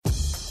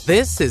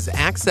This is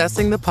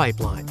Accessing the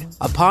Pipeline,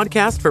 a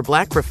podcast for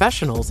Black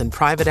professionals in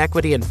private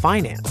equity and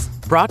finance,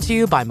 brought to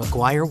you by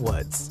McGuire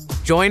Woods.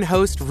 Join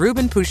host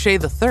Ruben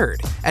Pouchet III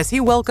as he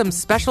welcomes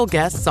special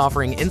guests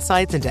offering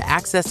insights into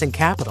accessing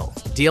capital,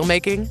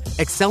 deal-making,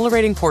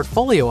 accelerating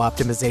portfolio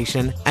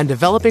optimization, and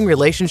developing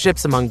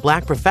relationships among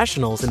Black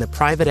professionals in the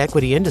private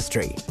equity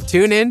industry.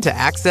 Tune in to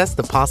access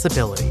the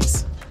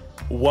possibilities.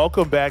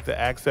 Welcome back to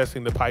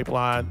Accessing the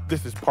Pipeline.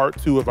 This is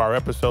part 2 of our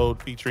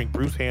episode featuring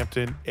Bruce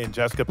Hampton and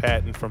Jessica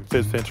Patton from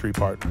 5th Century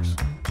Partners.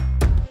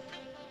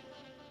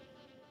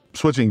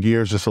 Switching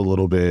gears just a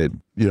little bit,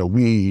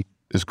 we,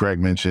 as Greg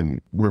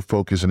mentioned, we're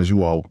focused, and as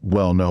you all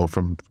well know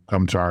from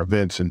coming to our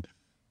events, and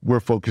we're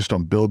focused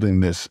on building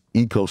this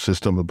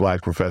ecosystem of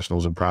Black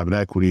professionals in private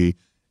equity.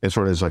 And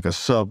sort of as like a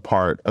sub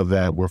part of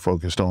that, we're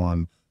focused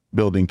on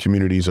building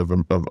communities of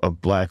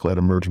Black-led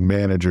emerging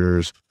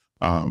managers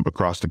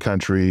across the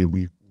country.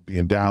 We'll be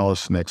in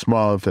Dallas next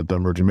month at the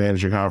Emerging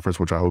Manager Conference,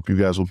 which I hope you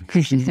guys will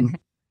be.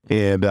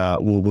 And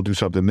we'll do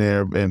something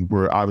there. And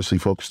we're obviously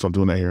focused on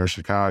doing that here in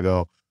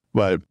Chicago.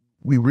 But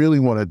we really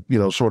want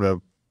to, sort of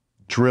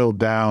drill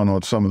down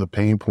on some of the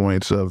pain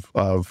points of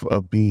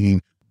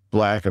being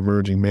Black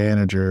emerging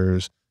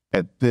managers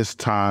at this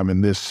time in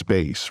this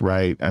space,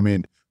 right? I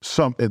mean,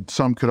 some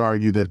could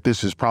argue that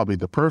this is probably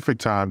the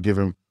perfect time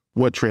given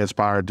what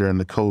transpired during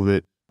the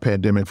COVID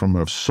pandemic from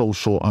a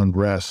social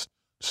unrest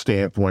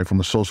standpoint, from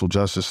a social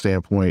justice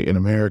standpoint in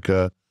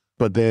America.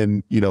 But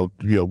then,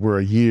 we're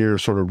a year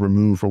sort of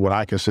removed from what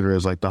I consider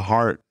as like the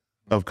heart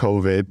of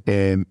COVID,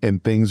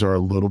 and things are a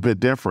little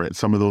bit different.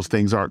 Some of those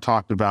things aren't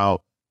talked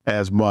about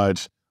as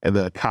much, and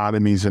the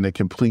economy's in a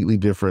completely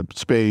different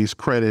space.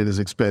 Credit is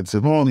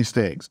expensive, all these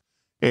things.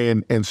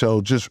 And so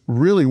just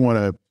really want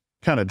to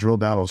kind of drill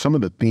down on some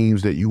of the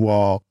themes that you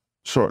all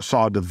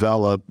saw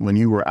develop when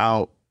you were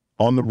out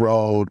on the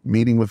road,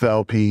 meeting with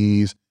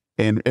LPs,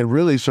 and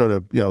really sort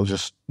of,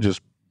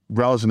 just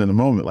relising in the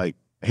moment. Like,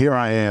 here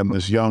I am,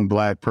 this young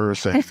Black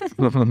person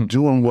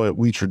doing what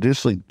we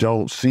traditionally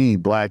don't see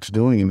Blacks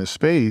doing in this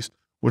space,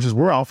 which is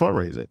we're out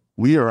fundraising.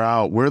 We are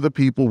out, we're the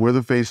people, we're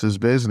the face of this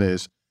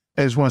business.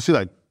 I just want to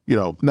see,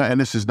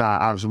 and this is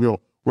not, obviously,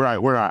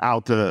 we're not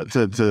out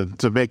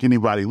to make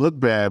anybody look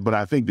bad, but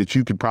I think that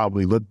you could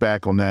probably look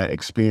back on that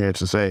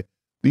experience and say,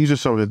 these are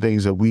some of the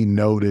things that we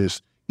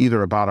noticed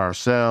either about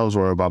ourselves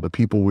or about the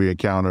people we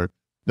encountered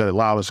that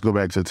allowed us to go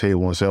back to the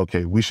table and say,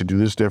 okay, we should do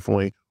this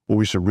differently, or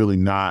we should really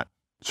not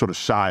sort of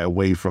shy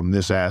away from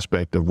this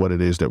aspect of what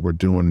it is that we're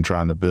doing and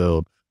trying to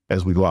build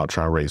as we go out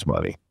trying to raise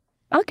money.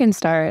 I can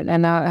start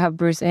and I'll have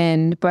Bruce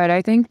end, but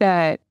I think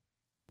that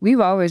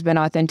we've always been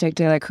authentic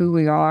to like who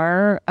we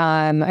are.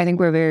 I think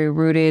we're very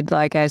rooted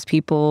like as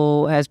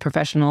people, as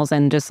professionals,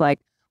 and just like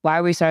why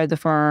we started the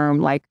firm,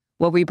 like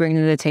what we bring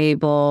to the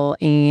table,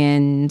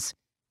 and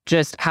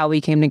just how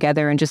we came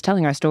together and just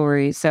telling our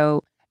stories.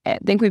 So I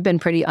think we've been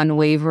pretty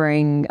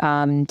unwavering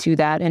to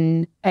that.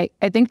 And I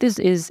think this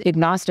is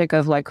agnostic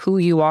of like who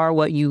you are,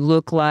 what you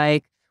look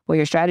like, what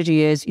your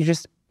strategy is.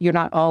 You're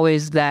not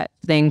always that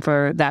thing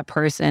for that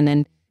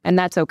person. And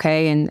that's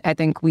okay. And I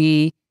think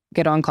we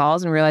get on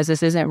calls and realize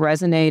this isn't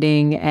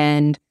resonating.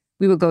 And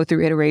we would go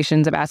through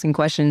iterations of asking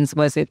questions.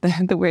 Was it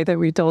the way that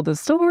we told the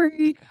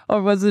story?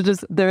 Or was it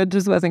just, there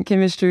just wasn't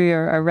chemistry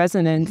or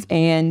resonance?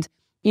 And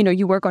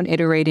you work on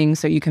iterating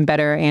so you can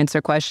better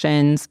answer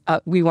questions.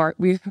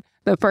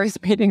 The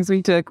first meetings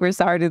we took, we're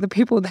sorry to the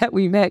people that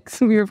we met.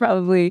 So we were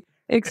probably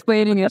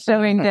explaining and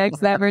showing decks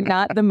that were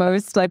not the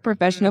most like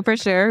professional for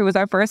sure. It was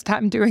our first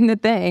time doing the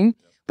thing.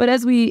 But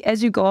as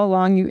you go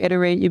along, you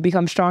iterate, you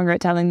become stronger at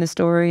telling the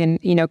story and,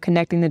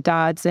 connecting the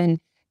dots and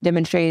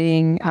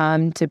demonstrating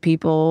to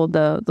people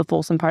the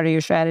fulsome part of your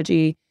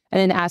strategy.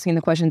 And then asking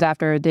the questions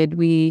after, did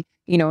we,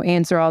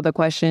 answer all the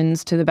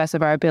questions to the best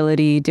of our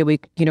ability? Did we,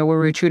 were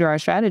we true to our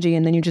strategy?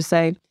 And then you just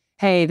say,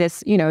 hey,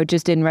 this,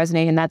 just didn't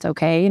resonate, and that's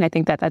okay. And I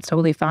think that that's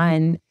totally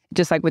fine,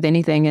 just like with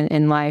anything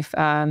in life.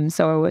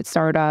 So I would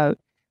start out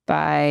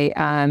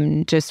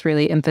by just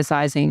really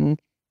emphasizing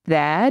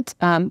that.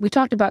 We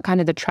talked about kind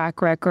of the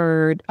track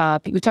record.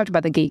 We talked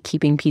about the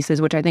gatekeeping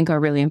pieces, which I think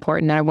are really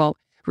important. And I won't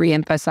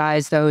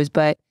reemphasize those,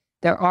 but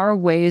there are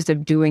ways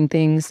of doing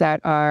things that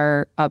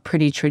are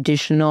pretty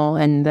traditional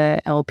in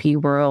the LP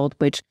world,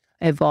 which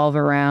evolve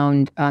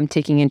around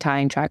taking and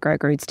tying track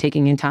records,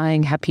 taking and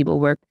tying, have people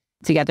work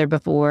together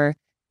before,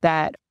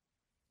 that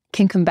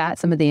can combat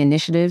some of the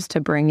initiatives to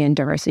bring in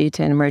diversity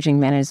to an emerging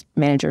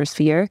manager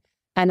sphere.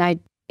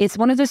 And it's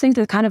one of those things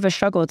that's kind of a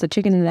struggle. It's a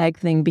chicken and egg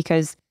thing,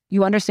 because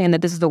you understand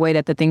that this is the way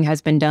that the thing has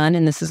been done,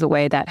 and this is the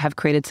way that have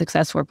created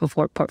success for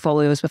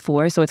portfolios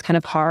before. So it's kind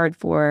of hard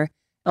for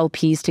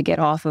LPs to get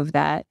off of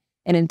that.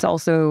 And it's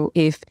also,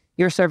 if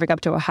you're serving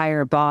up to a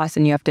higher boss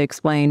and you have to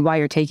explain why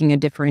you're taking a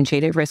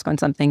differentiated risk on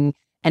something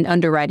and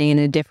underwriting in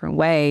a different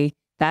way,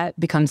 that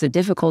becomes a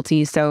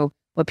difficulty. So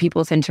what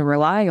people tend to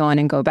rely on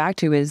and go back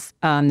to is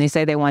they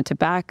say they want to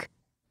back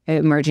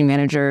emerging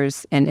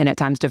managers and at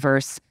times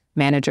diverse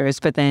managers,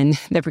 but then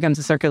there becomes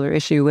a circular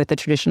issue with the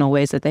traditional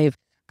ways that they've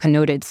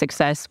connoted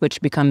success,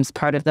 which becomes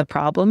part of the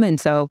problem. And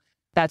so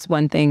that's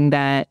one thing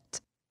that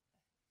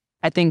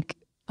I think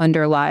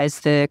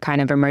underlies the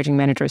kind of emerging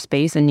manager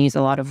space and needs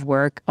a lot of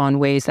work on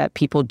ways that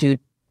people do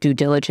due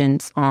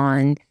diligence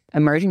on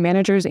emerging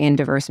managers and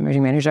diverse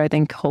emerging managers. I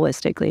think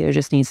holistically, there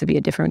just needs to be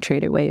a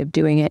differentiated way of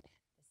doing it.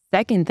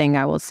 Second thing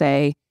I will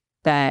say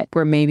that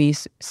we're maybe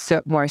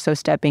more so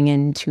stepping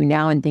into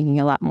now and thinking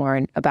a lot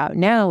more about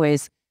now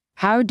is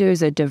how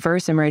does a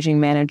diverse emerging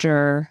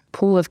manager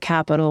pool of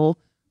capital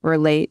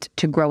relate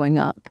to growing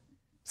up?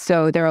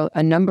 So there are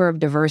a number of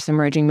diverse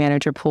emerging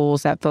manager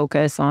pools that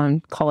focus on,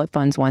 call it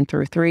funds 1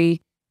 through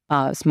 3,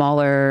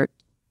 smaller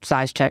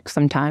size checks,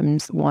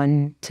 sometimes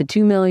 1 to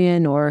 2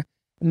 million or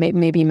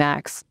maybe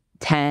max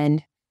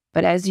 10.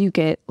 But as you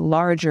get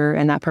larger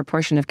and that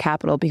proportion of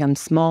capital becomes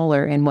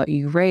smaller in what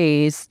you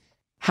raise,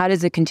 how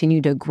does it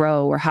continue to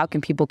grow, or how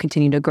can people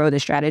continue to grow the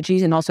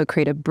strategies and also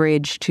create a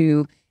bridge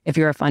to, if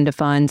you're a fund of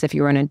funds, if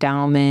you're an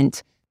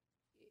endowment,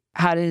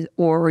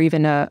 or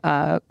even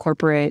a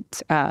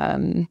corporate,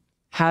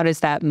 how does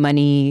that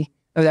money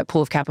or that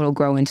pool of capital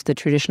grow into the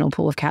traditional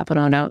pool of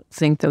capital? I don't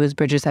think those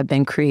bridges have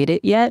been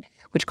created yet,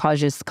 which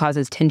causes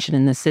tension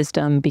in the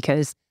system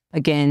because,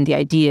 again, the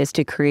idea is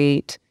to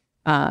create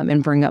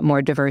and bring up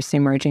more diverse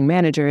emerging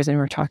managers. And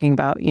we're talking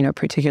about,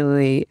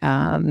 particularly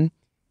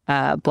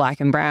Black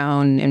and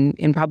brown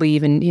and probably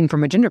even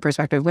from a gender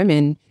perspective,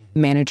 women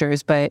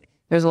managers. But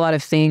there's a lot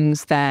of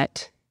things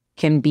that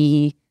can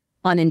be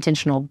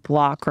unintentional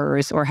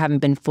blockers or haven't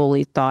been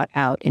fully thought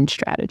out in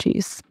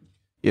strategies.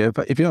 Yeah,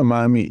 if you don't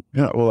mind me,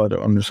 I'll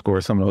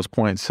underscore some of those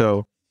points.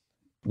 So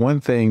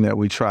one thing that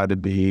we try to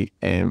be,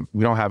 and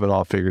we don't have it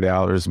all figured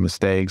out, there's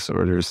mistakes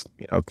or there's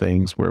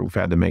things where we've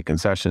had to make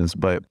concessions,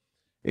 but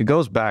it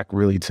goes back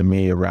really to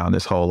me around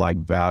this whole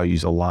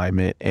values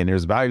alignment. And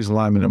there's values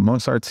alignment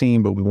amongst our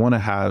team, but we want to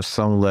have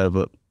some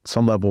level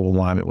of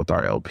alignment with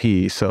our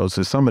LP. So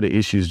some of the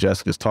issues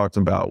Jessica's talked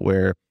about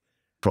where,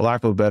 for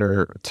lack of a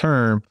better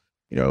term,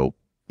 you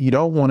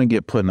don't want to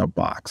get put in a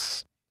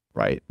box,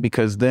 right?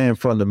 Because then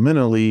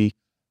fundamentally,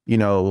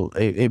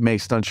 it may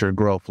stunt your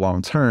growth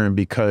long term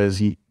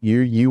because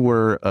you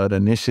were an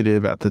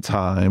initiative at the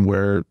time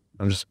where,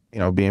 I'm just,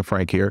 being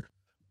frank here,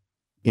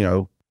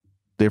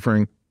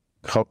 different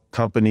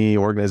company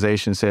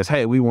organization says,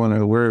 hey,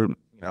 we're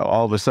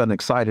all of a sudden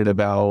excited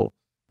about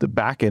the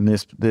back in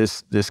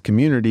this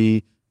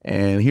community,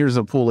 and here's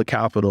a pool of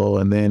capital,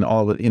 and then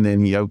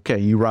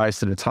you rise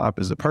to the top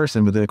as a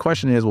person. But then the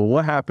question is, well,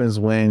 what happens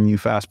when you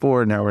fast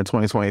forward, now we're in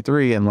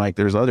 2023 and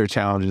there's other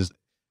challenges?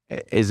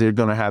 Is it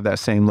going to have that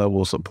same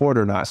level of support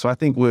or not? So I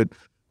think what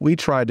we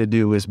try to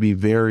do is be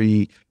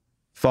very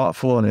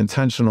thoughtful and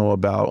intentional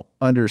about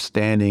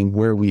understanding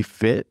where we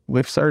fit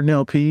with certain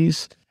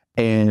LPs,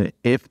 and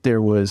if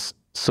there was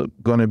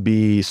going to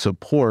be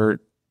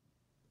support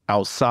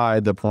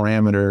outside the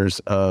parameters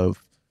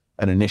of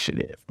an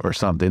initiative or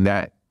something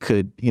that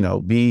could,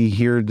 be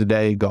here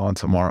today, gone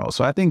tomorrow.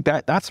 So I think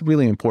that's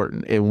really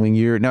important.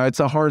 And now it's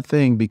a hard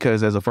thing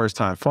because as a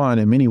first-time fund,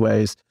 in many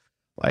ways,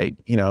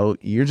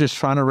 you're just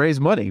trying to raise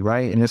money,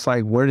 right? And it's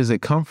where does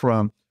it come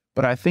from?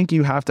 But I think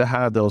you have to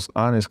have those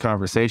honest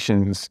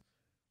conversations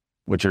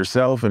with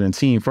yourself and a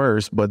team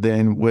first, but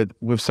then with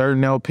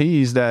certain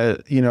LPs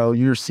that,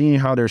 you're seeing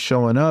how they're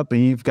showing up,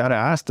 and you've got to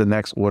ask the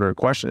next order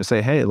question and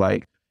say, hey,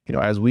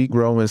 as we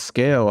grow and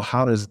scale,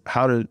 how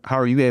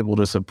are you able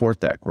to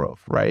support that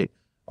growth, right?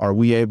 Are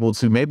we able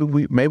to, maybe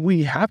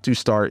we have to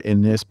start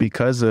in this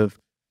because of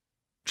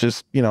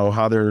just,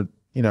 how their,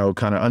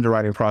 kind of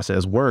underwriting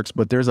process works,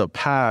 but there's a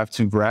path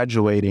to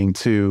graduating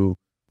to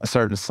a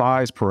certain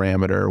size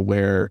parameter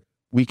where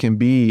we can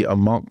be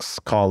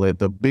amongst, call it,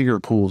 the bigger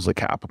pools of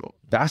capital.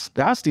 That's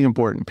the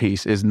important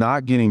piece, is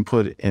not getting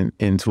put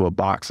into a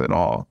box at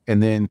all.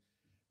 And then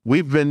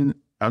we've been,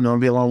 I'm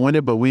going to be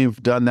long-winded, but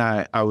we've done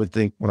that, I would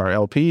think, with our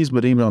LPs,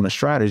 but even on the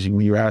strategy,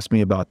 when you asked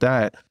me about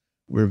that,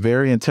 we're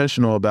very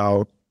intentional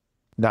about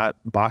not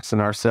boxing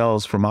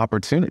ourselves from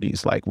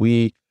opportunities.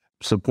 We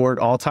support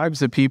all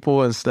types of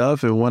people and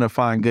stuff and want to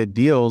find good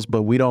deals,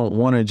 but we don't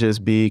want to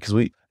just be, because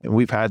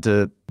we've had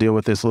to deal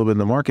with this a little bit in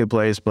the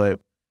marketplace, but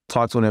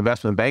talk to an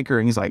investment banker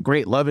and he's like,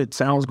 great, love it,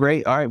 sounds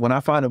great. All right, when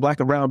I find a Black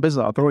and brown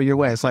business, I'll throw it your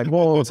way. It's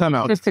whoa, time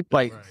out.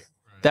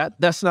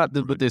 That's not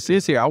what this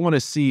is here. I want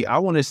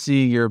to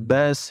see your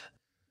best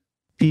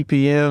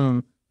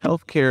PPM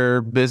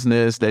healthcare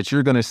business that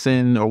you're going to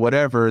send or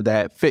whatever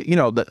that fit.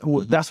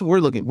 That's what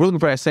we're looking. We're looking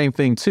for that same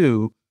thing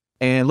too.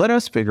 And let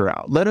us figure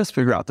out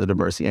the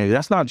diversity. And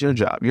that's not your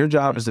job. Your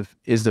job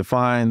is to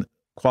find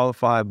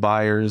qualified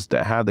buyers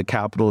that have the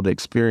capital, the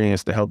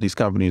experience to help these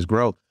companies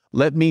grow.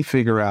 Let me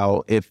figure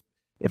out if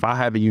I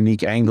have a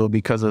unique angle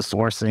because of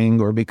sourcing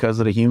or because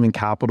of the human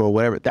capital or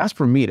whatever. That's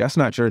for me. That's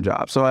not your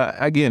job. So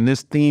again,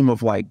 this theme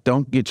of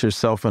don't get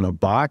yourself in a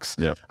box,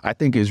 I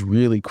think is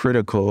really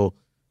critical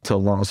to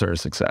long-term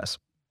success.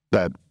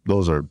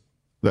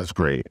 That's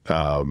great.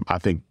 I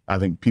think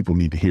people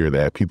need to hear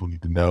that. People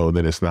need to know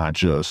that it's not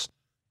just,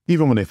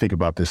 even when they think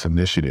about this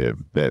initiative,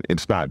 that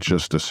it's not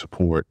just to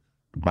support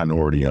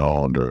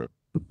minority-owned or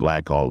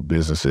Black-owned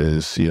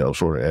businesses,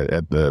 sort of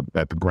at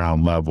the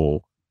ground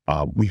level.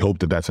 We hope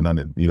that that's not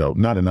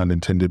an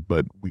unintended,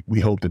 but we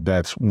hope that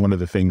that's one of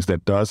the things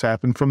that does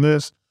happen from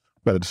this.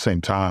 But at the same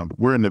time,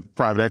 we're in the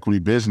private equity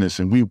business,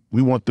 and we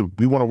want to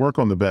work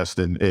on the best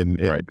and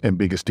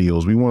biggest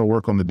deals. We want to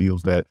work on the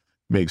deals that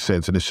make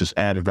sense, and it's just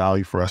added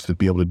value for us to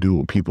be able to do it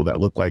with people that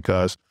look like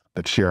us,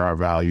 that share our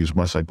values,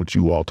 much like what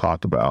you all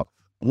talked about.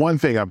 One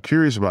thing I'm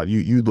curious about,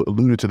 you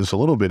alluded to this a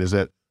little bit, is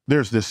that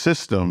there's this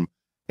system,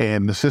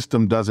 and the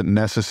system doesn't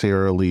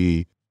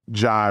necessarily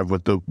jive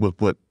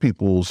with what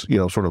people's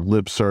sort of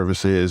lip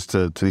service is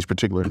to these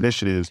particular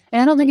initiatives.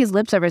 And I don't think it's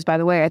lip service, by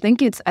the way. I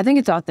think it's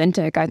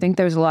authentic. I think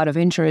there's a lot of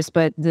interest,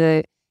 but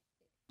the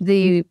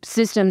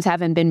systems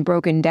haven't been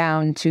broken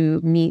down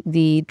to meet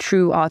the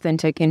true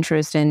authentic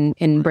interest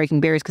in breaking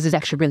barriers, because it's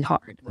actually really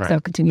hard. Right. So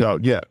continue.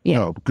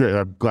 No, great.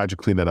 I'm glad you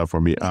cleaned that up for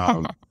me.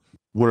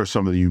 What are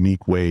some of the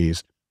unique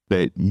ways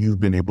that you've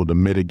been able to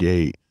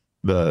mitigate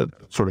the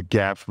sort of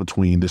gaps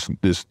between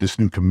this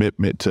new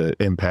commitment to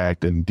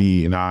impact and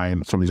D&I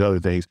and some of these other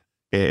things,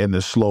 and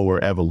the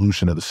slower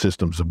evolution of the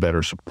systems to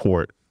better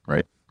support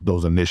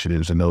those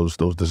initiatives and those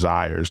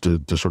desires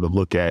to sort of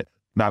look at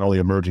not only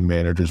emerging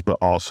managers, but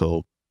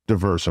also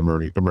diverse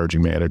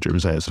emerging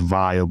managers as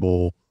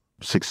viable,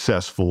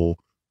 successful,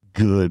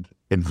 good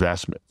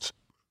investments.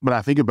 But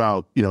I think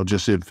about,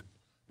 just if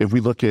we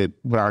look at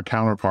what our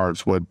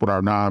counterparts, what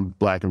our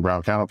non-Black and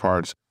brown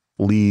counterparts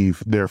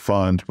leave their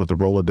fund with a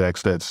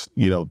Rolodex that's,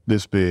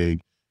 this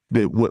big,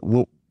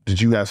 what did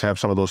you guys have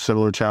some of those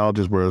similar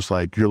challenges where it's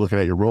like you're looking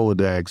at your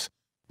Rolodex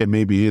and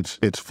maybe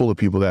it's full of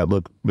people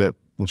that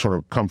sort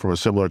of come from a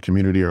similar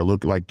community or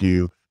look like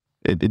you?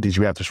 Did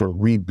you have to sort of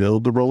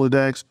rebuild the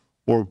Rolodex,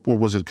 or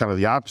was it kind of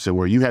the opposite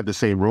where you had the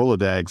same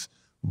Rolodex,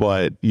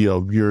 but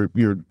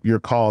you're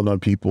calling on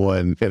people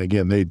and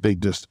again they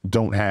just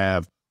don't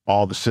have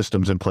all the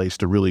systems in place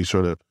to really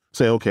sort of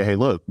say, okay, hey,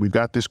 look, we've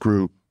got this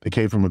group. They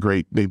came from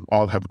they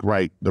all have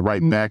the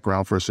right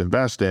background for us to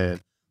invest in,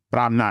 but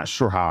I'm not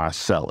sure how I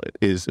sell it.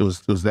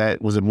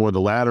 Was it more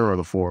the latter or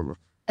the former?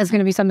 It's going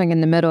to be something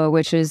in the middle,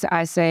 which is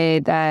I say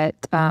that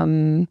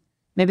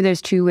maybe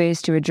there's two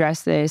ways to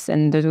address this,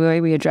 and there's a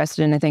way we addressed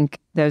it, and I think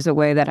there's a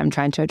way that we're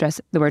trying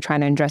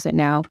to address it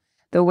now.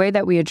 The way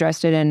that we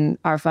addressed it in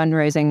our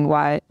fundraising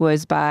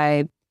was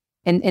by,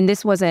 and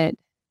this wasn't,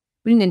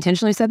 we didn't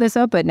intentionally set this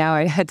up, but now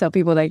I tell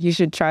people like you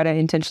should try to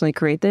intentionally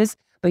create this.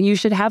 But you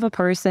should have a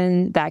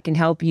person that can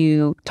help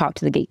you talk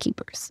to the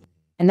gatekeepers.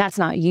 And that's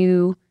not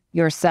you.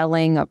 You're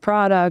selling a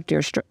product,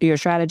 your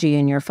strategy,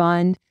 and your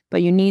fund.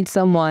 But you need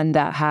someone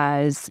that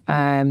has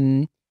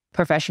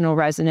professional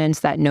resonance,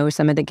 that knows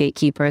some of the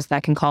gatekeepers,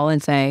 that can call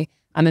and say,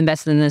 I'm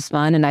invested in this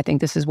fund, and I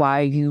think this is why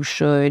you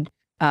should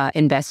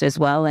invest as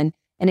well. And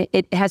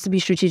it has to be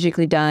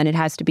strategically done. It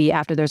has to be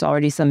after there's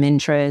already some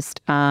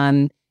interest.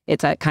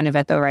 It's kind of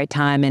at the right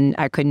time. And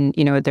I couldn't,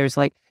 there's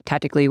like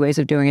tactically ways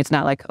of doing it. It's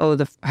not like, I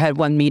had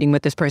one meeting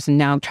with this person,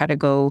 now try to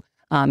go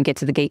get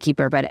to the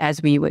gatekeeper. But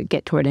as we would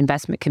get toward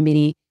investment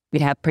committee,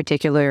 we'd have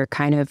particular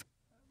kind of,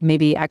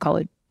 maybe I call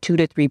it 2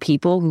 to 3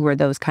 people who were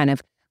those kind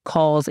of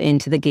calls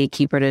into the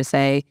gatekeeper to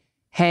say,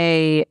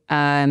 hey,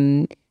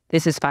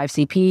 this is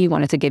 5CP,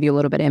 wanted to give you a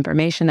little bit of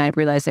information. I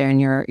realized they're in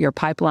your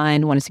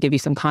pipeline, wanted to give you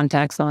some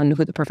context on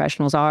who the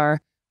professionals are,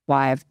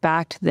 why I've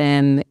backed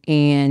them,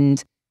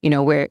 and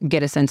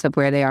get a sense of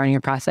where they are in your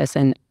process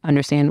and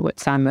understand what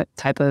some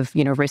type of,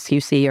 risk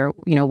you see or,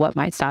 what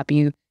might stop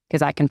you,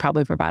 because I can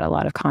probably provide a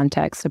lot of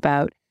context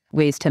about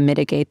ways to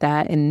mitigate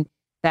that. And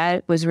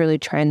that was really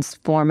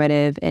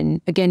transformative.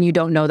 And again, you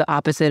don't know the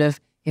opposite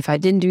of, if I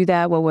didn't do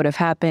that, what would have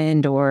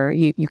happened? Or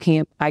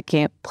I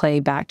can't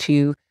play back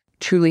to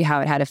truly how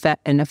it had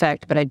an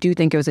effect. But I do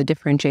think it was a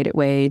differentiated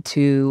way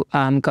to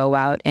go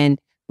out and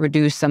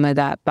reduce some of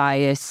that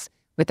bias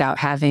without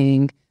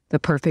having the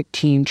perfect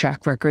team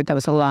track record. That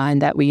was a line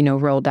that we,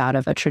 rolled out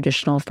of a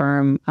traditional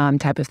firm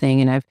type of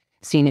thing. And I've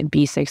seen it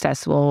be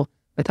successful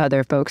with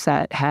other folks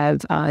that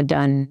have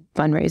done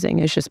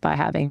fundraising. It's just by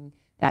having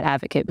that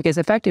advocate. Because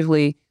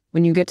effectively,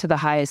 when you get to the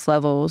highest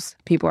levels,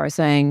 people are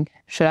saying,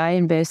 should I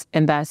invest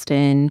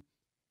in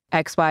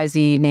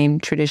XYZ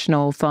named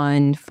traditional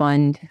fund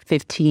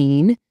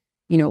 15,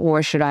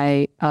 or should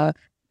I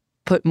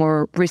put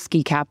more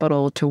risky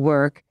capital to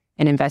work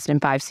and invest in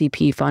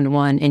 5CP Fund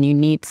 1, and you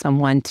need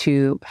someone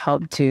to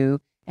help to.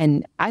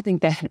 And I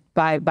think that,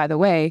 by the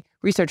way,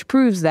 research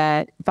proves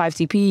that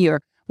 5CP or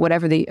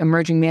whatever the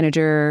emerging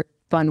manager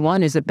Fund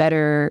 1 is a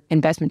better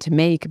investment to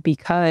make,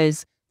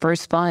 because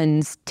first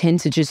funds tend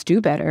to just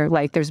do better.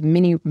 Like there's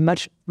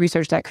much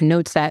research that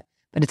connotes that,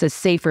 but it's a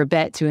safer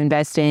bet to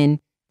invest in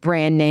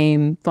brand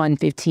name Fund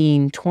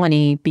 15,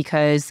 20,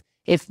 because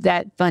if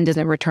that fund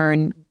doesn't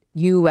return,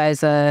 you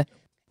as an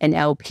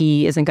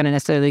LP isn't going to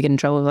necessarily get in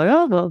trouble. Like,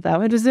 oh, well, that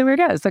one just didn't work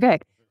out. It's okay.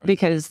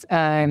 Because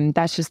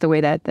that's just the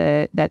way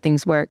that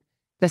things work.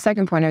 The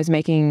second point I was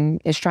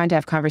making is trying to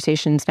have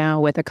conversations now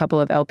with a couple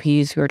of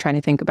LPs who are trying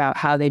to think about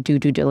how they do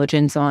due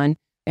diligence on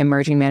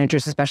emerging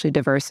managers, especially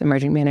diverse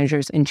emerging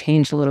managers, and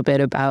change a little bit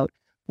about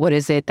what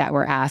is it that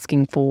we're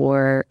asking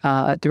for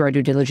through our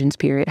due diligence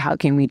period. How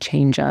can we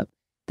change up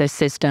the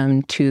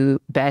system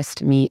to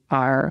best meet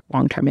our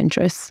long-term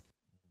interests.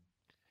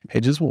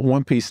 Hey, just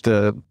one piece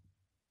to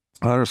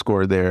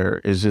underscore there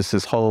is just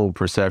this whole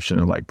perception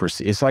of like,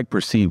 it's like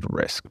perceived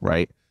risk,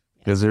 right?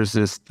 Because there's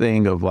this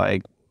thing of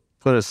like,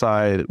 put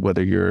aside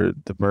whether you're a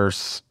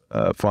diverse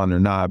fund or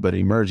not, but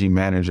emerging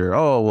manager,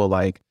 oh, well,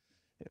 like,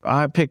 if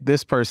I pick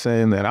this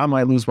person, then I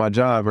might lose my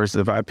job versus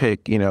if I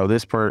pick,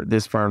 this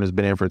firm has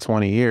been in for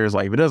 20 years,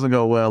 like if it doesn't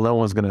go well, no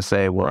one's going to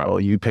say, well,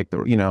 you picked the,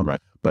 right.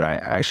 But I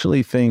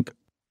actually think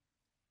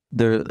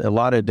there a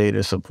lot of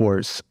data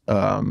supports,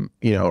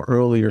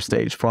 earlier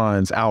stage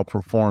funds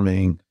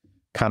outperforming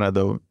kind of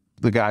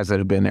the guys that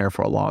have been there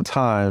for a long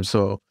time.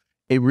 So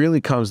it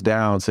really comes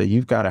down to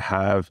you've got to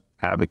have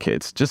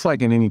advocates, just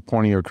like in any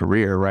point of your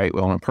career, right?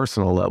 Well, on a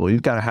personal level,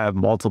 you've got to have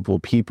multiple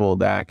people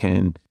that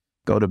can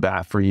go to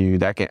bat for you,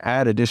 that can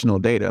add additional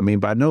data. I mean,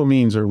 by no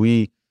means are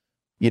we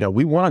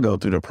want to go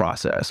through the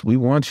process. We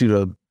want you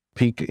to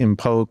peek and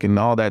poke and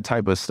all that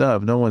type of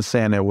stuff. No one's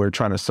saying that we're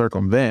trying to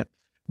circumvent,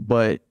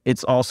 but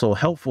it's also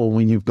helpful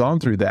when you've gone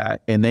through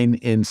that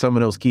and some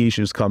of those key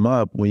issues come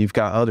up when you've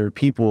got other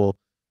people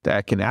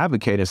that can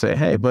advocate and say,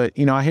 hey, but,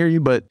 I hear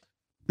you, but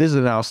this is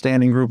an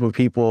outstanding group of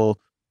people.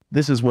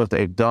 This is what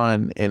they've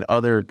done in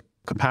other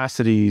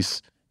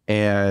capacities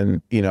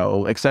and,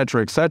 et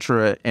cetera, et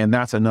cetera. And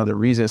that's another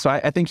reason. So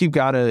I think you've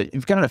got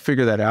to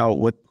figure that out,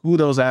 who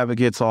those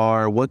advocates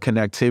are, what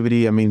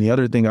connectivity. I mean, the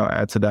other thing I'll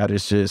add to that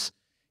is just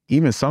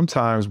even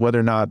sometimes whether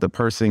or not the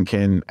person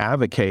can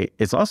advocate,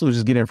 it's also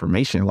just get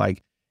information.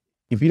 Like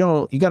if you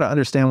got to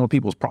understand what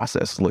people's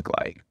processes look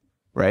like,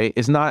 right?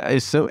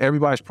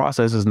 Everybody's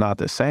process is not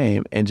the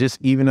same. And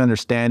just even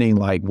understanding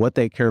like what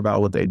they care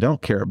about, what they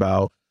don't care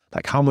about,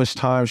 like how much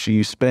time should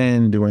you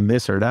spend doing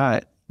this or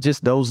that?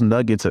 Just those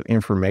nuggets of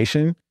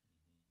information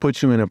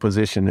put you in a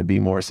position to be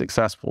more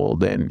successful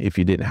than if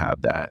you didn't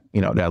have that,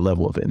 that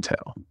level of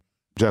intel.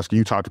 Jessica,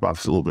 you talked about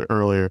this a little bit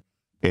earlier,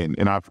 and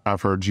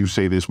I've heard you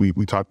say this. We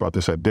talked about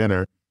this at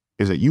dinner,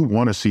 is that you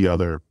want to see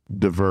other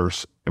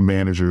diverse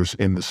managers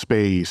in the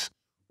space.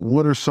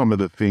 What are some of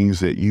the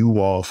things that you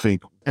all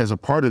think as a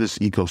part of this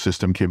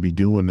ecosystem can be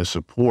doing to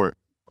support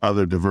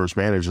other diverse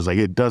managers? Like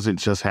it doesn't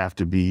just have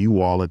to be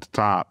you all at the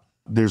top.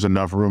 There's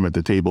enough room at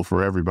the table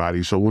for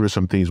everybody. So what are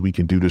some things we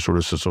can do to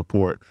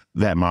support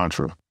that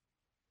mantra?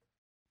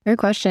 Great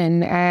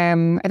question.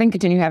 I think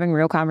continue having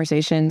real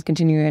conversations,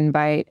 continue to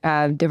invite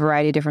the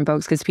variety of different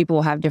folks because people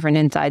will have different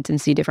insights and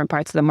see different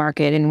parts of the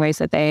market in ways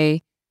that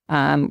they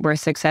were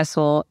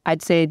successful.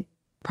 I'd say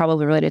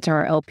probably related to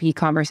our LP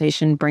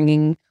conversation,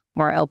 bringing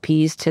more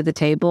LPs to the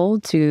table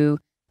to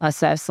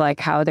assess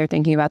like how they're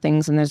thinking about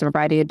things. And there's a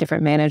variety of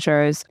different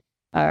managers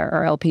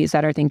or LPs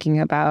that are thinking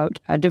about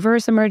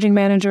diverse emerging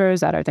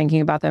managers, that are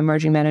thinking about the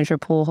emerging manager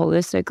pool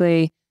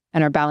holistically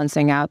and are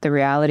balancing out the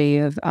reality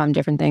of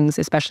different things,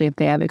 especially if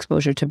they have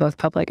exposure to both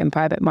public and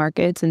private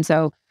markets. And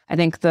so I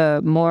think the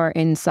more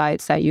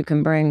insights that you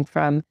can bring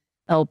from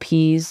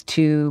LPs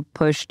to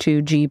push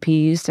to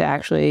GPs to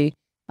actually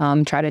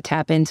try to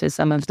tap into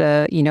some of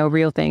the,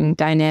 real thing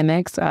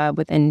dynamics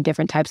within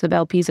different types of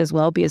LPs as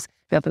well, because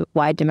we have a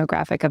wide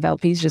demographic of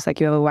LPs, just like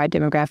you have a wide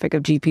demographic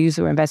of GPs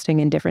who are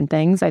investing in different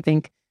things. I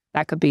think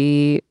that could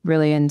be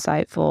really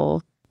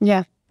insightful.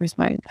 Yeah, Bruce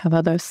might have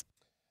others.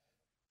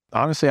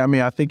 Honestly, I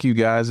mean, I think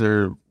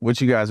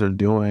what you guys are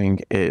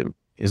doing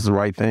is the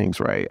right things,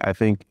 right? I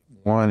think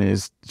one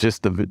is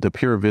just the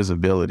pure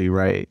visibility,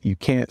 right? If you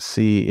can't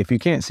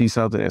see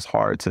something, it's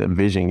hard to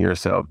envision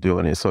yourself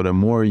doing it. So the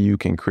more you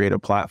can create a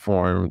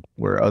platform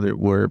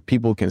where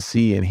people can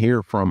see and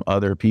hear from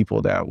other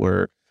people that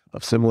were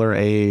of similar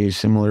age,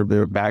 similar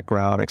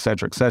background, et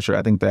cetera,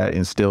 I think that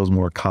instills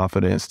more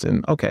confidence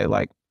in, okay,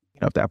 like,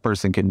 if that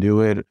person can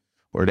do it,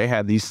 or they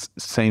had these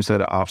same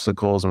set of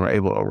obstacles and were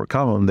able to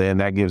overcome them, then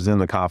that gives them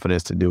the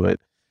confidence to do it.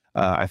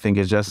 I think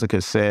as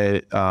Jessica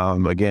said,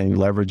 again,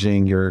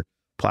 leveraging your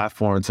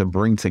platform to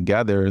bring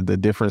together the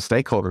different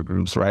stakeholder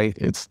groups, right?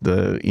 It's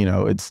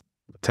it's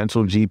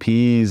potential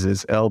GPs,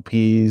 it's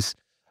LPs,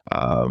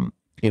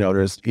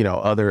 there's,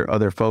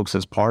 other folks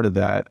as part of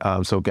that.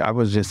 So I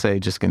would just say,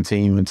 just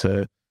continuing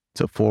to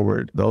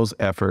forward those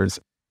efforts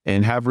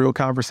and have real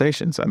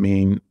conversations. I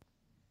mean,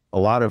 a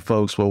lot of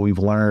folks, what we've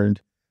learned,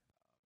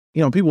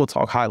 people will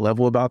talk high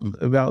level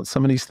about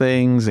some of these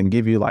things and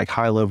give you like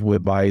high level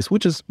advice,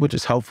 which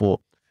is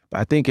helpful. But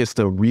I think it's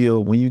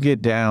when you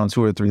get down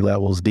 2 or 3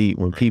 levels deep,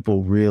 when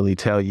people really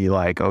tell you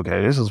like,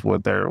 okay, this is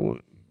what they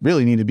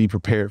really need to be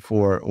prepared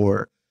for,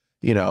 or,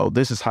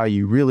 this is how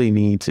you really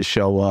need to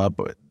show up.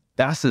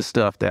 That's the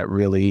stuff that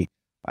really,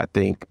 I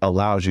think,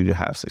 allows you to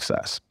have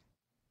success.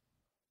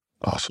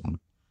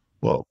 Awesome.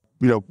 Well,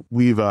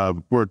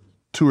 we're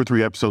 2 or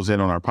 3 episodes in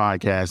on our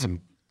podcast and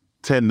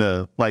tend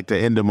to like to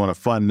end them on a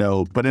fun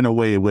note, but in a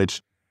way in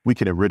which we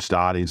can enrich the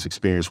audience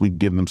experience. We can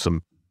give them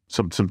some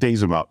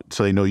things about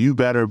so they know you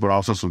better, but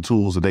also some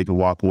tools that they can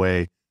walk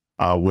away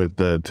with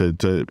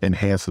to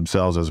enhance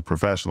themselves as a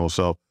professional.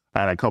 So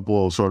I had a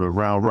couple of sort of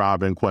round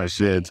robin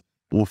questions.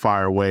 We'll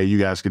fire away. You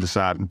guys can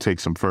decide and take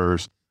some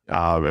first,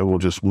 and we'll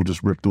just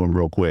rip through them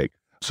real quick.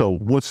 So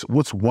what's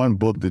one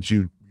book that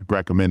you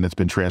recommend that's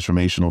been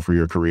transformational for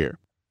your career?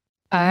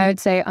 I would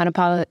say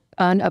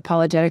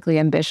Unapologetically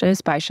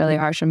Ambitious by Shelley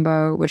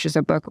Archambault, which is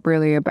a book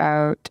really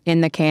about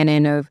in the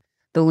canon of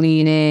the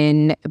lean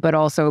in, but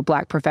also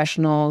Black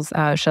professionals.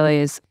 Shelley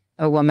is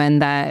a woman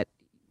that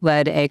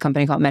led a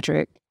company called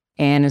Metric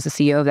and is the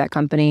CEO of that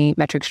company,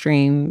 Metric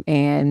Stream.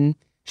 And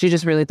she's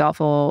just really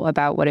thoughtful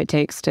about what it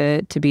takes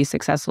to be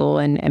successful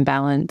and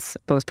balance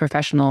both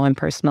professional and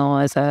personal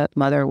as a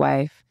mother,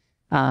 wife,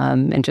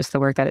 and just the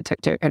work that it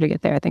took her to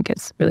get there. I think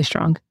it's really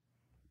strong.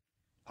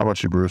 How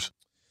about you, Bruce?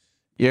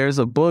 Yeah, there's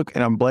a book,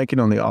 and I'm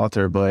blanking on the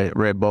author, but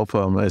read both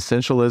of them.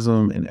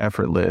 Essentialism and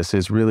Effortless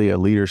is really a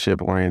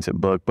leadership-oriented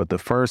book, but the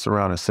first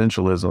around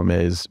essentialism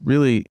is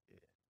really,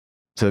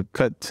 to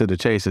cut to the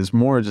chase, it's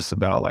more just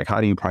about like,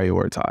 how do you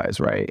prioritize,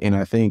 right? And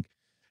I think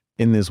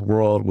in this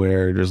world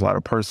where there's a lot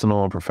of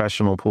personal and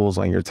professional pulls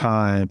on your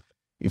time,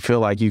 you feel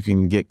like you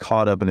can get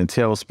caught up in a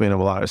tailspin of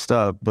a lot of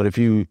stuff. But if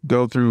you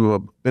go through a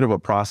bit of a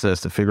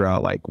process to figure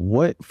out like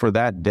what for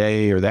that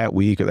day or that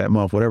week or that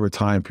month, whatever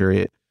time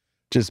period,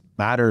 just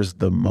matters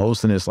the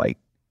most and is like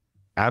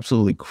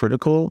absolutely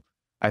critical,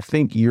 I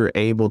think you're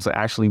able to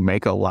actually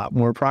make a lot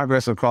more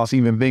progress across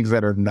even things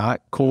that are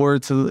not core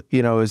to,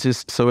 it's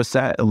just, so it's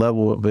that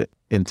level of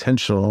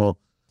intentional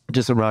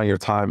just around your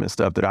time and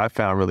stuff that I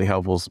found really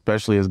helpful,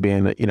 especially as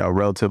being a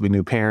relatively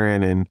new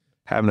parent and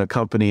having a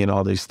company and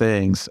all these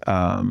things.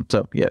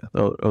 So yeah,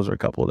 those are a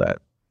couple of that.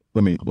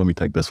 Let me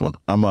take this one.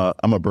 I'm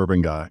a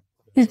bourbon guy.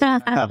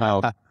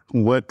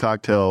 What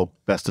cocktail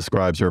best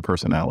describes your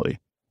personality?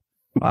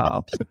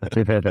 Wow.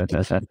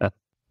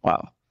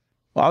 Wow.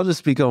 Well, I'll just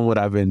speak on what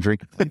I've been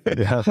drinking.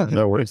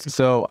 No worries.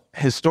 So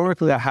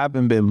historically, I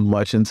haven't been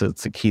much into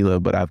tequila,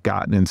 but I've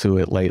gotten into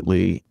it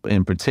lately,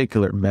 in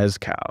particular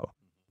mezcal.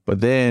 But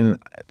then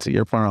to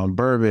your point on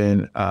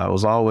bourbon, I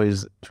was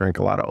always drink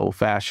a lot of old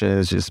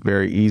fashions, just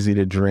very easy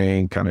to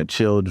drink, kind of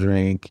chill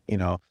drink,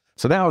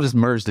 So now I just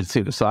merged the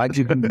two. So I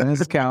do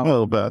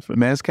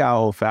mezcal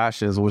old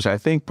fashions, which I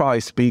think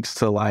probably speaks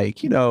to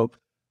like,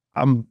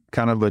 I'm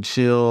kind of a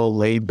chill,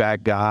 laid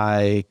back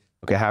guy.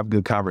 Okay, have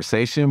good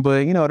conversation,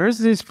 but there's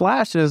these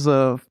flashes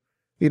of,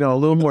 a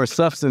little more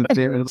substance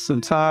there.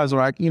 Sometimes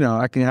where I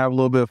can have a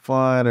little bit of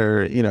fun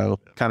or,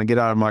 kind of get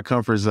out of my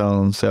comfort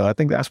zone. So I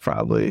think that's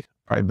probably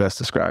best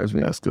describes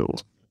me. That's cool.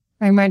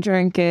 I think my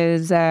drink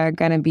is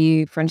gonna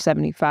be French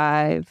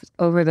 75.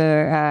 Over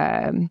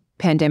the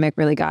pandemic,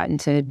 really got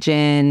into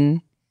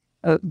gin.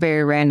 A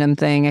very random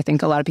thing. I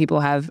think a lot of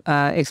people have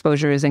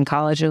exposures in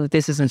college.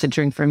 This isn't a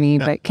drink for me,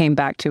 but came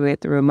back to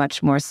it through a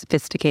much more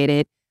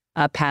sophisticated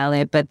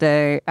palate. But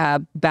the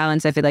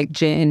balance, I feel like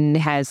gin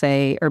has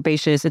a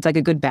herbaceous, it's like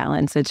a good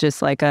balance. It's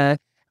just like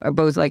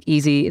both like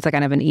easy, it's like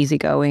kind of an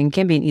easygoing,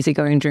 can be an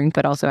easygoing drink,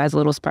 but also has a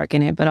little spark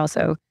in it, but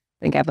also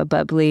I think I have a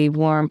bubbly,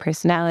 warm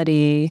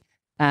personality.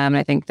 And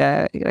I think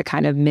the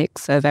kind of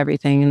mix of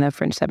everything in the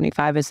French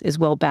 75 is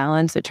well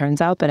balanced, it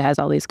turns out, but it has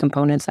all these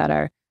components that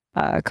are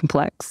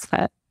complex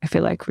that I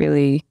feel like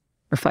really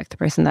reflect the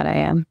person that I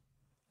am.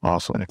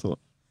 Awesome. Excellent.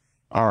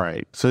 All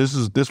right. So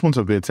this one's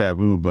a bit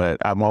taboo, but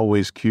I'm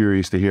always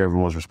curious to hear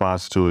everyone's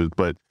response to it.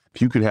 But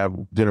if you could have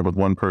dinner with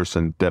one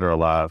person, dead or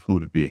alive, who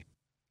would it be?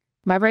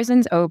 My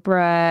person's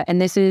Oprah.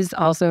 And this is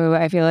also,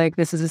 I feel like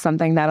this is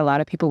something that a lot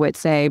of people would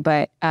say,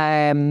 but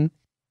the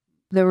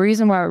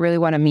reason why I really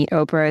want to meet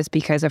Oprah is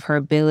because of her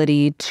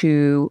ability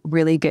to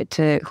really get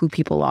to who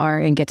people are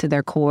and get to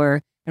their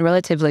core and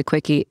relatively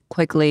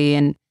quickly.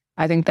 And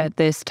I think that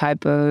this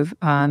type of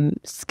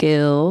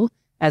skill,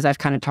 as I've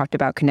kind of talked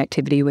about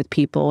connectivity with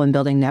people and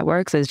building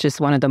networks, is just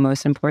one of the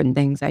most important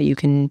things that you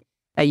can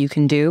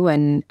do.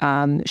 And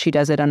she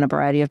does it on a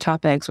variety of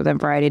topics with a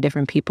variety of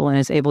different people and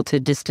is able to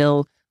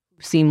distill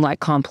seem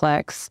like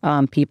complex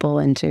people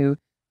into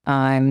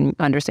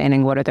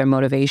understanding what are their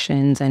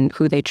motivations and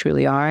who they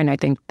truly are. And I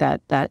think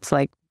that that's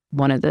like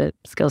one of the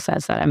skill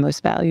sets that I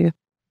most value.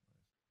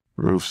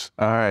 Roofs.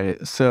 All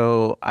right.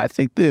 So I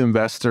think the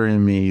investor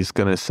in me is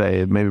going to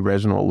say maybe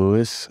Reginald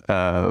Lewis.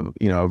 I've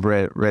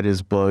read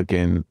his book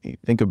and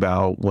think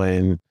about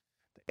when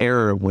the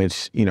era in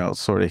which,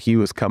 sort of he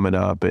was coming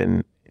up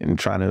and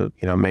trying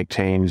to, make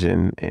change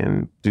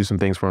and do some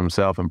things for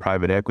himself in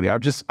private equity.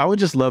 I would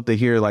just love to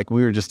hear, like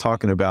we were just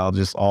talking about,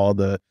 just all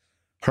the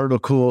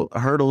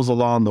hurdles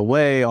along the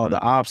way, all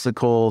the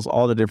obstacles,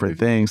 all the different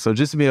things. So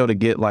just to be able to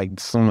get like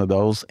some of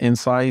those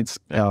insights,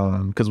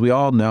 because we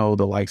all know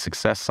the like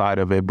success side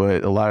of it,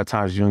 but a lot of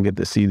times you don't get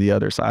to see the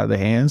other side of the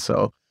hand.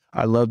 So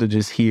I'd love to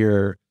just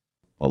hear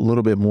a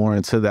little bit more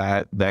into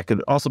that. That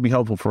could also be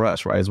helpful for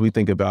us, right? As we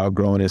think about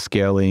growing and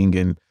scaling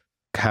and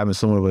having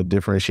some of a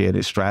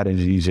differentiated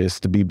strategy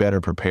just to be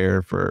better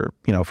prepared for,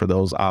 for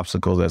those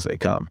obstacles as they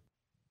come.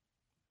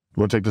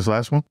 You want to take this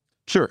last one?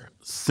 Sure.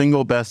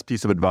 Single best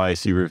piece of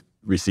advice you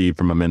received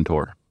from a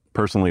mentor,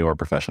 personally or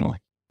professionally?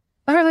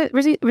 I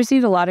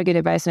received a lot of good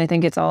advice, and I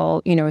think it's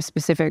all,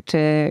 specific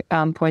to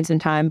points in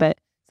time, but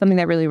something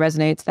that really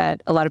resonates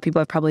that a lot of people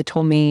have probably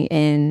told me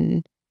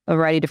in a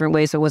variety of different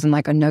ways. So it wasn't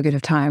like a nugget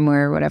of time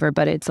or whatever,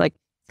 but it's like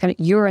kind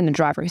of you're in the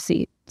driver's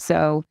seat.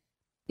 So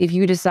if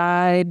you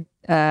decide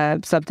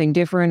something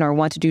different or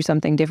want to do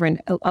something different,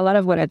 a lot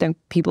of what I think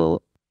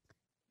people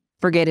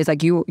forget is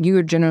like you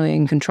are generally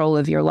in control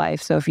of your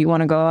life. So if you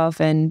want to go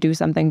off and do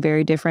something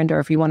very different, or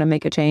if you want to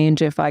make a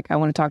change, if like I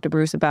want to talk to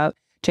Bruce about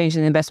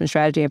changing the investment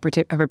strategy of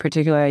a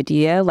particular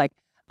idea, like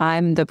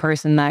I'm the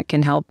person that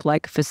can help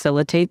like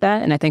facilitate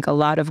that. And I think a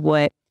lot of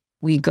what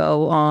we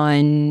go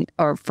on,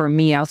 or for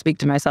me, I'll speak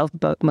to myself,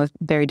 but most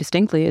very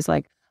distinctly, is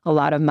like a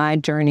lot of my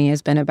journey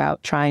has been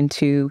about trying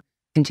to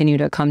continue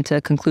to come to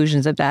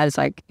conclusions of that. Is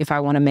like, if I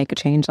want to make a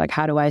change, like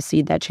how do I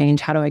see that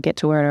change? How do I get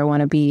to where I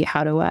want to be?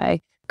 How do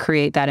I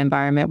create that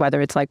environment,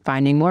 whether it's like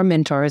finding more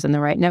mentors in the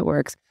right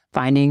networks,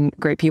 finding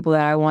great people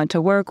that I want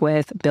to work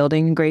with,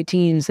 building great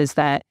teams, is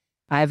that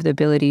I have the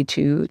ability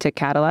to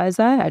catalyze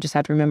that. I just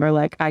have to remember,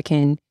 like, I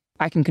can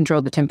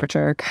control the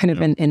temperature kind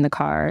of in the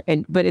car.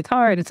 But it's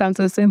hard. It sounds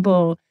so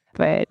simple,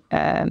 but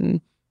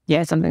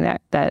it's something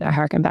that I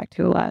harken back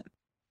to a lot.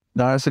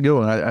 No, that's a good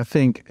one. I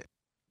think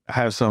I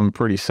have some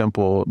pretty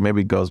simple,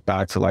 maybe goes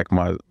back to like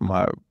my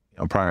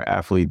prior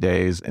athlete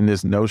days, and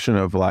this notion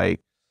of like,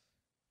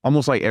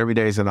 almost like every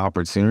day is an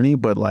opportunity,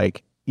 but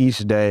like each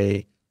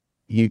day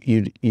you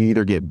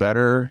either get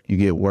better, you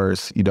get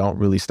worse, you don't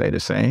really stay the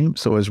same.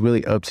 So it's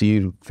really up to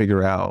you to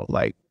figure out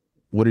like,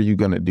 what are you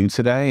going to do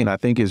today? And I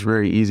think it's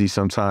very easy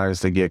sometimes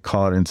to get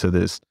caught into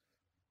this,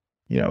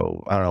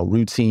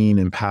 routine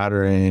and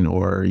pattern,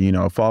 or,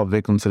 fall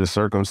victim to the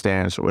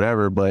circumstance or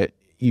whatever. But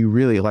you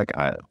really,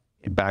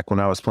 back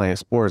when I was playing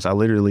sports, I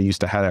literally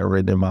used to have that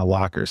written in my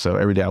locker. So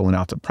every day I went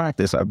out to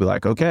practice, I'd be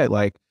like, okay,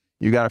 like,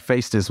 you got to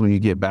face this when you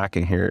get back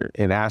in here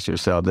and ask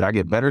yourself, did I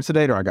get better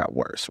today or I got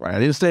worse, right? I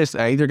didn't say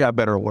I either got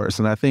better or worse.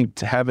 And I think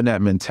having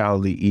that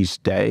mentality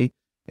each day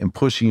and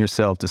pushing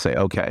yourself to say,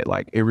 okay,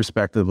 like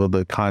irrespective of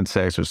the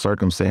context or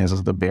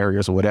circumstances, the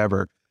barriers or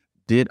whatever,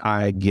 did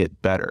I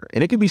get better?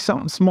 And it could be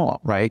something small,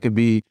 right? It could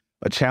be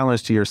a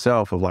challenge to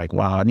yourself of like,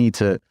 wow, I want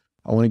to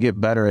get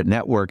better at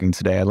networking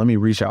today. Let me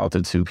reach out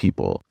to 2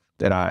 people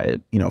that I,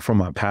 from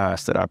my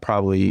past that I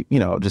probably,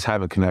 just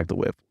haven't connected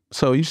with.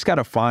 So you just got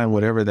to find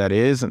whatever that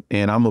is.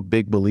 And I'm a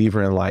big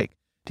believer in like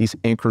these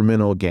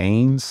incremental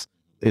gains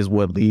is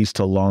what leads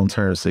to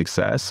long-term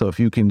success. So if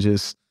you can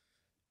just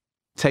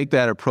take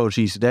that approach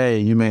each day,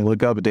 you may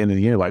look up at the end of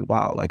the year like,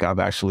 wow, like I've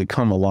actually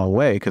come a long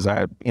way because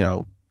I,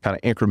 kind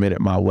of incremented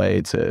my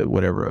way to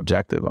whatever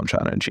objective I'm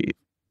trying to achieve.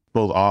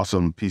 Both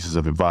awesome pieces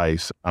of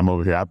advice. I'm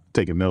over here, I'm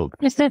taking notes.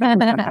 We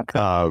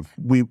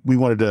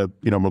wanted to,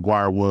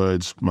 McGuire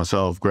Woods,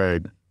 myself,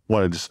 Greg,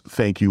 wanted to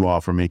thank you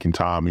all for making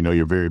time.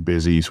 You're very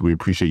busy, so we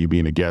appreciate you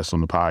being a guest on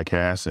the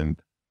podcast, and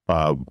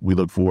we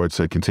look forward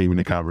to continuing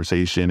the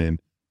conversation and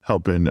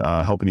helping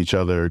each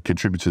other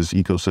contribute to this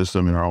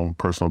ecosystem and our own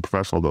personal and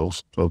professional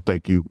goals. So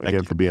thank you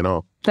again for being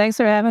on. Thanks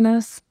for having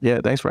us. Yeah,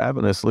 thanks for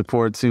having us. Look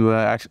forward to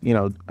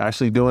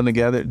actually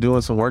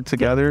doing some work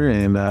together,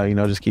 and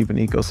just keeping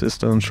the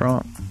ecosystem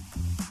strong.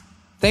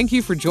 Thank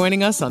you for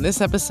joining us on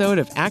this episode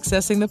of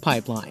Accessing the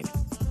Pipeline.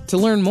 To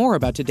learn more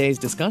about today's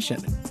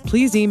discussion,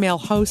 please email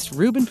host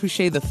Ruben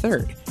Pouchet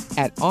III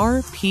at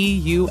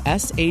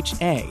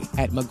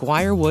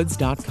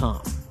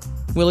rpusha@mcguirewoods.com.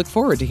 We look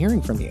forward to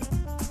hearing from you.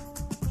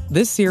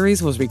 This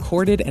series was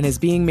recorded and is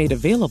being made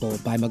available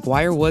by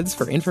McGuire Woods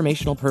for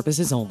informational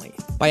purposes only.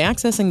 By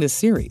accessing this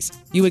series,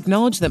 you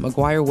acknowledge that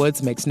McGuire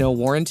Woods makes no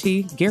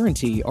warranty,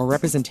 guarantee, or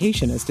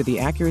representation as to the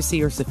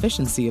accuracy or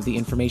sufficiency of the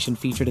information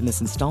featured in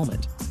this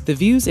installment. The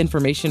views,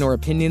 information, or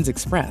opinions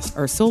expressed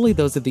are solely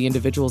those of the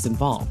individuals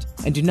involved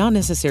and do not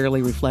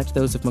necessarily reflect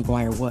those of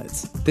McGuire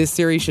Woods. This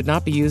series should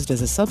not be used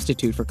as a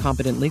substitute for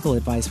competent legal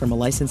advice from a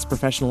licensed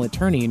professional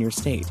attorney in your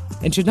state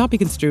and should not be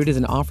construed as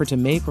an offer to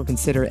make or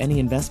consider any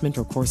investment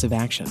or course of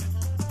action.